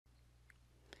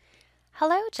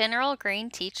Hello, General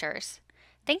Green teachers.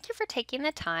 Thank you for taking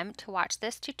the time to watch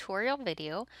this tutorial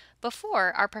video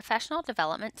before our professional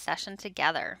development session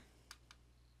together.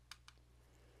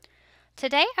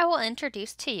 Today I will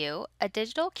introduce to you a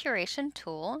digital curation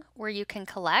tool where you can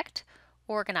collect,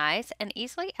 organize, and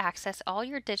easily access all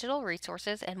your digital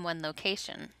resources in one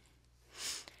location.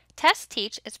 Tes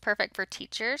Teach is perfect for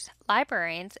teachers,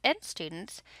 librarians, and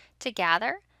students to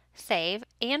gather, save,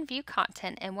 and view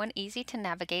content in one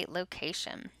easy-to-navigate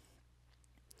location.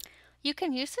 You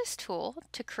can use this tool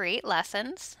to create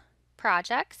lessons,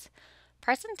 projects,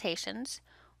 presentations,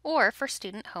 or for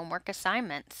student homework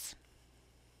assignments.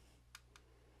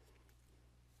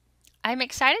 I'm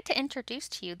excited to introduce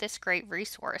to you this great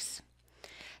resource.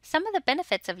 Some of the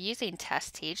benefits of using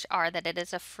Tes Teach are that it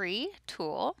is a free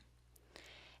tool.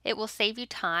 It will save you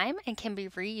time and can be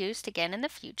reused again in the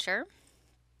future.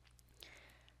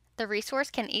 The resource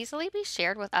can easily be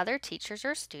shared with other teachers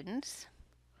or students.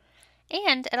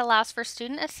 And it allows for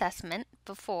student assessment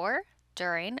before,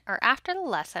 during, or after the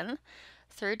lesson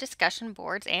through discussion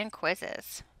boards and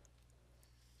quizzes.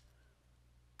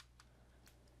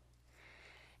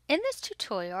 In this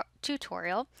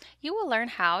tutorial, you will learn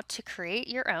how to create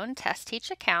your own Tes Teach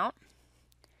account,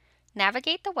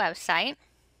 navigate the website,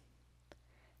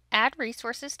 add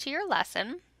resources to your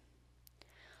lesson,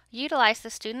 utilize the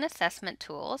student assessment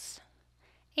tools,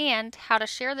 and how to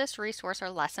share this resource or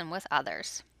lesson with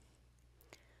others.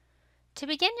 To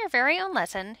begin your very own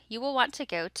lesson, you will want to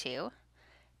go to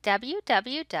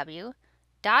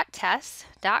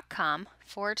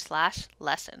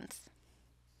www.tes.com/lessons.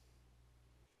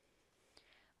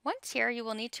 Once here, you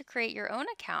will need to create your own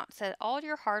account so that all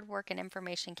your hard work and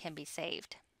information can be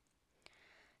saved.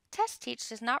 Tes Teach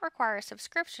does not require a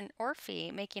subscription or fee,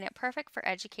 making it perfect for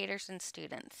educators and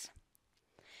students.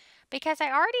 Because I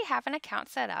already have an account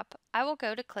set up, I will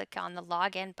go to click on the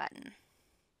Login button.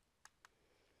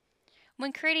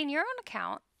 When creating your own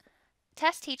account,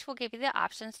 Tes Teach will give you the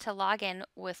options to log in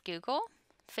with Google,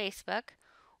 Facebook,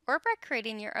 or by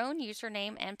creating your own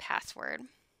username and password.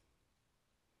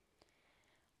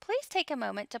 Please take a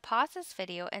moment to pause this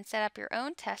video and set up your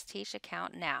own Tes Teach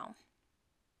account now.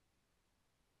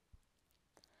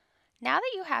 Now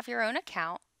that you have your own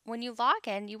account, when you log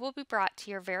in, you will be brought to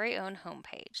your very own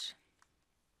homepage.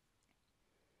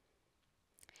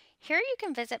 Here you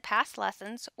can visit past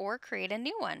lessons or create a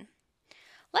new one.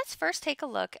 Let's first take a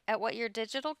look at what your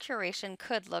digital curation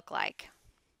could look like.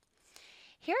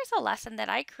 Here's a lesson that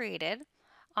I created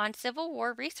on Civil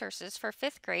War resources for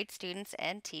 5th grade students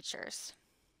and teachers.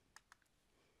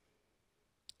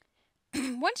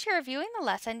 Once you're reviewing the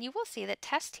lesson, you will see that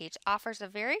Tes Teach offers a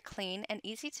very clean and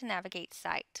easy to navigate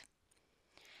site.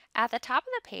 At the top of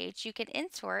the page, you can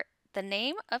insert the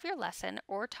name of your lesson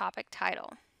or topic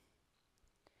title.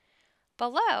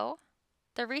 Below,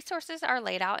 the resources are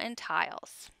laid out in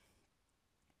tiles.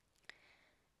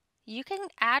 You can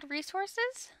add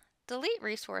resources, delete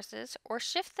resources, or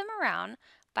shift them around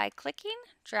by clicking,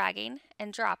 dragging,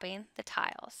 and dropping the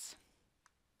tiles.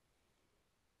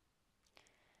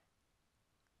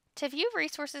 To view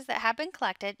resources that have been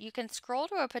collected, you can scroll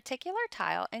to a particular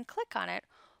tile and click on it,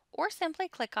 or simply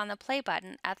click on the play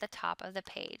button at the top of the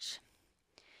page.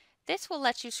 This will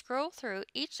let you scroll through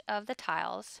each of the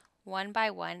tiles one by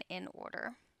one in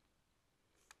order.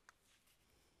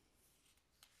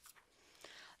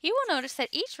 You will notice that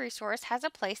each resource has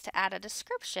a place to add a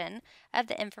description of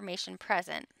the information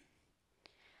present.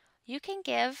 You can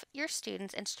give your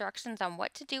students instructions on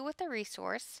what to do with the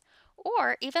resource,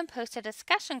 or even post a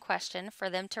discussion question for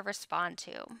them to respond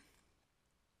to.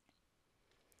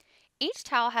 Each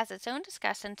tile has its own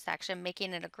discussion section,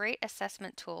 making it a great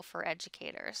assessment tool for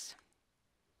educators.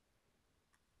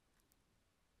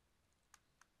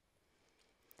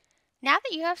 Now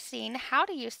that you have seen how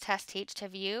to use Tes Teach to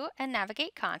view and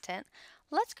navigate content,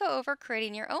 let's go over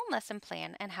creating your own lesson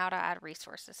plan and how to add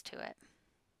resources to it.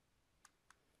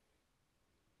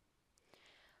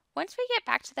 Once we get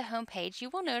back to the home page, you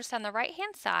will notice on the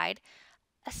right-hand side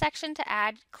a section to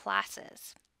add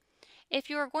classes. If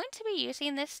you are going to be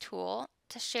using this tool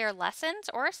to share lessons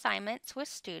or assignments with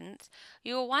students,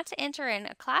 you will want to enter in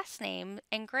a class name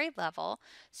and grade level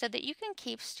so that you can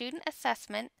keep student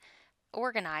assessment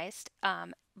organized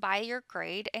by your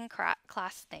grade and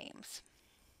class names.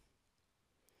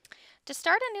 To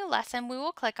start a new lesson, we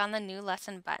will click on the New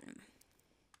Lesson button.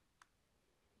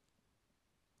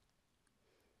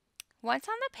 Once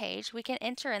on the page, we can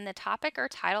enter in the topic or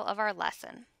title of our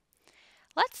lesson.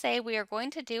 Let's say we are going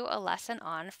to do a lesson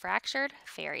on fractured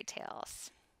fairy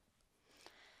tales.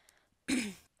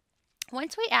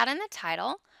 Once we add in the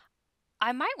title,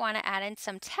 I might want to add in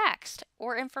some text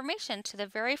or information to the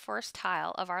very first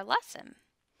tile of our lesson.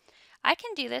 I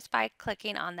can do this by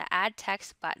clicking on the Add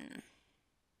Text button.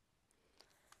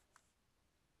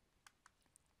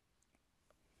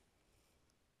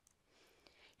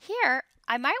 Here,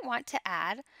 I might want to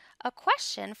add a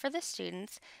question for the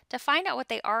students to find out what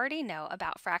they already know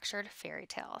about fractured fairy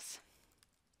tales.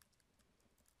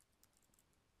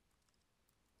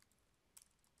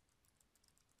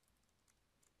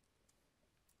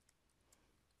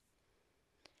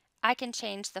 I can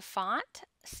change the font,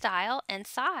 style, and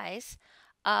size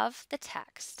of the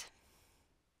text.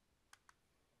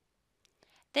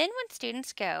 Then when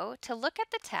students go to look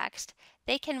at the text,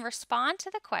 they can respond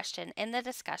to the question in the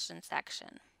discussion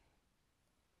section.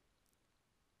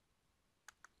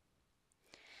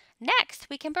 Next,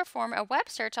 we can perform a web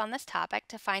search on this topic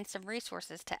to find some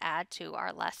resources to add to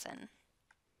our lesson.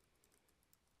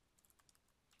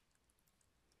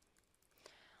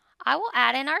 I will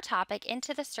add in our topic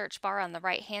into the search bar on the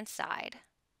right-hand side.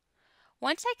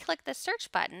 Once I click the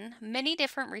search button, many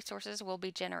different resources will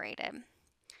be generated.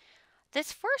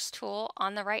 This first tool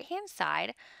on the right-hand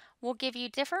side will give you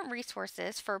different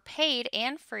resources for paid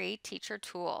and free teacher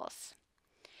tools.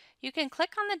 You can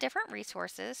click on the different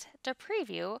resources to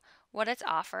preview what is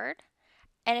offered,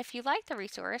 and if you like the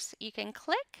resource, you can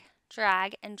click,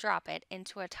 drag, and drop it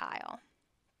into a tile.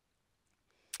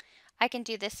 I can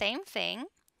do the same thing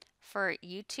for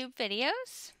YouTube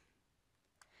videos.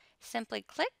 Simply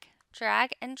click,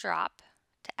 drag, and drop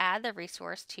to add the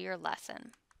resource to your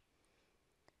lesson.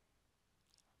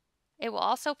 It will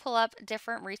also pull up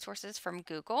different resources from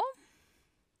Google,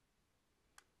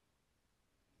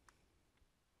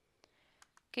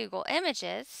 Google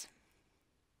Images,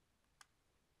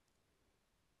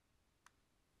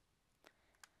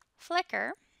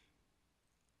 Flickr,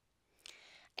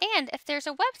 and if there's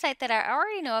a website that I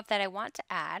already know of that I want to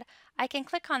add, I can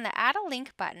click on the Add a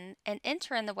Link button and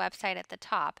enter in the website at the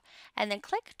top, and then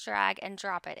click, drag, and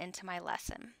drop it into my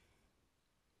lesson.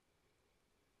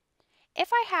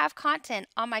 If I have content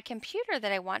on my computer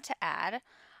that I want to add,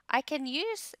 I can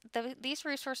use these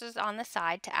resources on the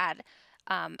side to add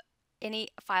any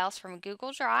files from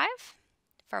Google Drive,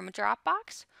 from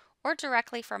Dropbox, or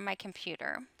directly from my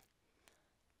computer.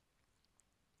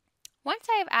 Once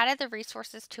I have added the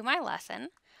resources to my lesson,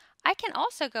 I can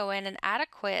also go in and add a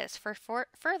quiz for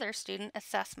further student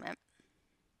assessment.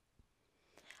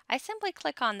 I simply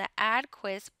click on the Add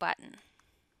Quiz button.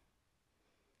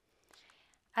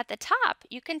 At the top,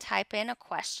 you can type in a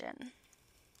question.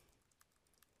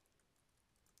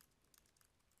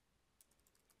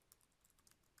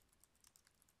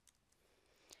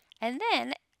 And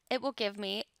then it will give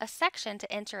me a section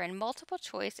to enter in multiple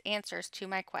choice answers to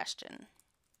my question.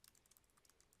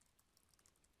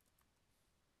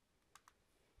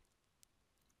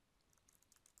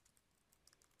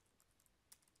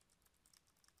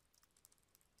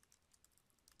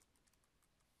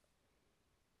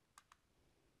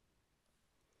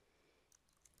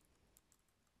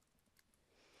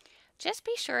 Just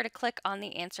be sure to click on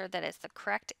the answer that is the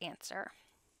correct answer.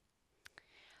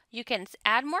 You can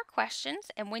add more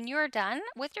questions, and when you are done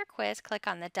with your quiz, click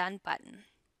on the Done button.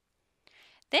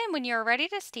 Then when you are ready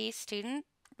to see student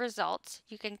results,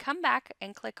 you can come back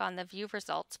and click on the View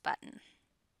Results button.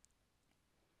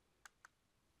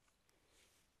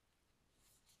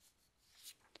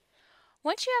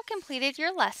 Once you have completed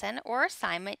your lesson or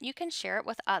assignment, you can share it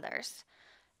with others.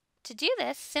 To do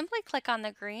this, simply click on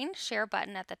the green Share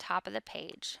button at the top of the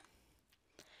page.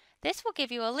 This will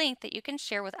give you a link that you can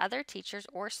share with other teachers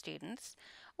or students,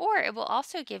 or it will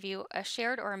also give you a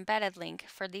shared or embedded link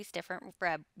for these different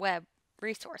web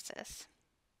resources.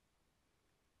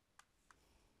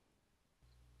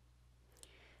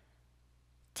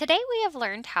 Today we have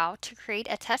learned how to create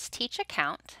a Tes Teach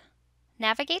account,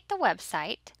 navigate the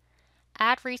website,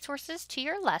 add resources to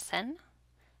your lesson,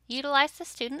 utilize the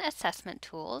student assessment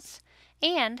tools,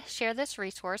 and share this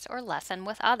resource or lesson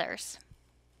with others.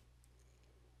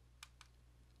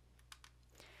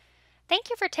 Thank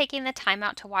you for taking the time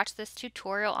out to watch this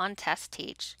tutorial on Tes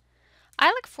Teach. I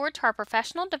look forward to our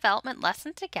professional development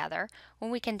lesson together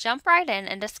when we can jump right in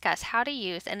and discuss how to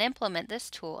use and implement this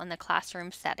tool in the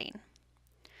classroom setting.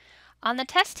 On the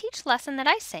Tes Teach lesson that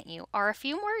I sent you are a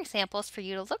few more examples for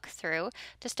you to look through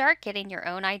to start getting your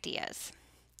own ideas.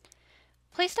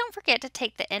 Please don't forget to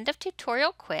take the end of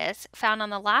tutorial quiz found on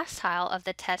the last tile of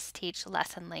the Tes Teach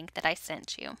lesson link that I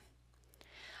sent you.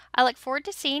 I look forward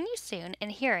to seeing you soon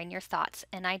and hearing your thoughts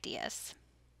and ideas.